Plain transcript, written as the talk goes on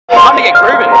to get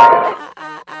grooving.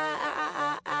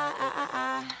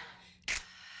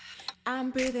 I'm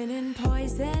breathing in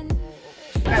poison.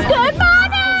 Good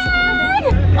morning!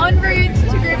 En route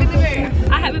to Groovin the Moo.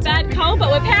 I have a bad cold, but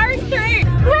we're powering through.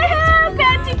 Woohoo!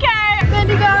 Bendigo!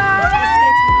 Bendigo!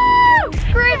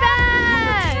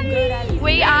 Groovin!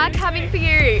 We are coming for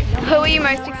you. Who are you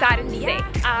most excited to see?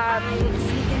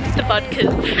 The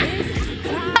vodkas.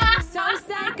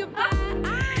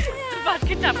 The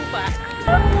vodka double black.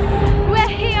 We're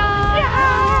here!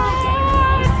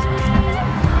 Yes!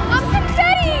 I'm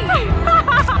confetti!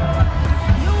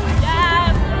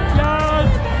 Yes! Yes!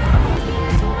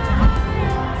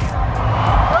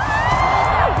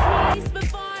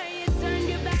 Before you turned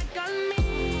your back on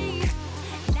me,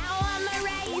 now I'm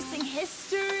erasing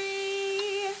history.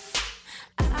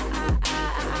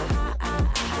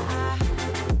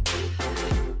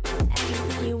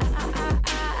 Anything you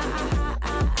want.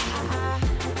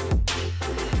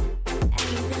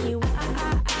 Anything you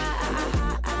want.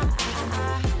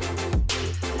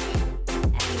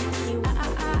 Anything you want.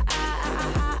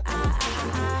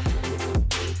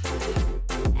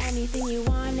 Anything you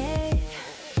wanted.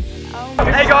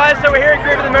 Hey guys, so we're here at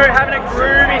Groovin the Moo having a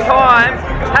groovy time.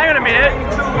 Hang on a minute,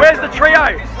 where's the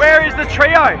trio? Where is the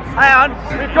trio? Hang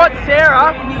on, we've got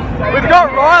Sarah, we've got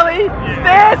Rylie,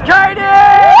 there's Canon!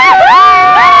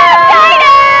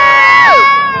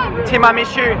 Tim, I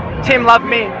miss you. Tim, love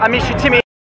me. I miss you, Timmy.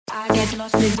 I get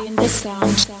lost within the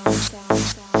sound.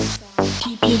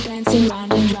 Keep you dancing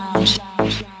round and round.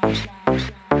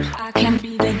 I can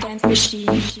be the dance machine.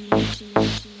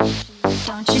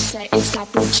 Don't you say it's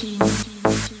like routine.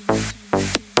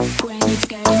 When it's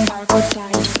getting dark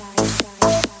outside.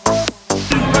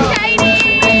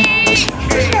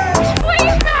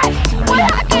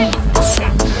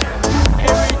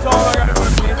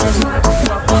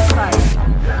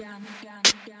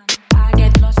 I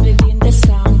get lost within the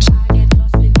sound.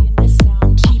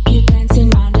 Keep you dancing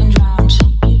round and round.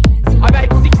 I paid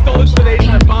 $6 for these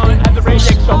on the phone at the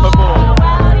reject shop before.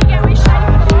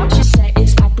 Don't you say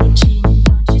it's like routine.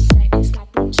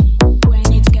 When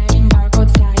it's getting dark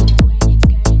outside.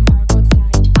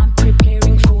 I'm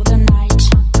preparing for the night.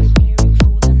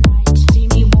 See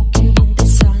me walking in the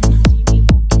sun.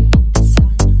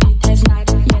 It has not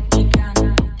yet begun.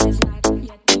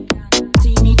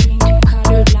 See me drink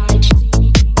colored light.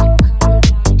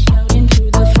 Floating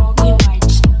through the foggy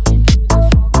white.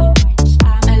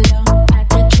 I'm alone at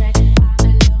the track.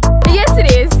 Yes, it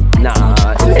is. Nah,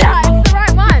 Yeah, it's the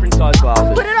right one. different size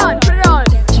glasses. Put it on, put it on.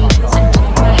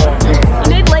 You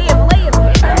need Liam.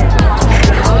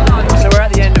 So we're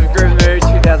at the end of Groovin the Moo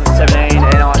 2017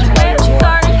 and I tell you So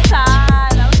what,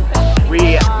 sad. That was the best. we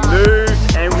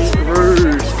moved and we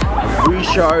grooved. We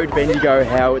showed Bendigo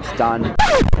how it's done.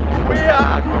 We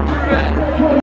are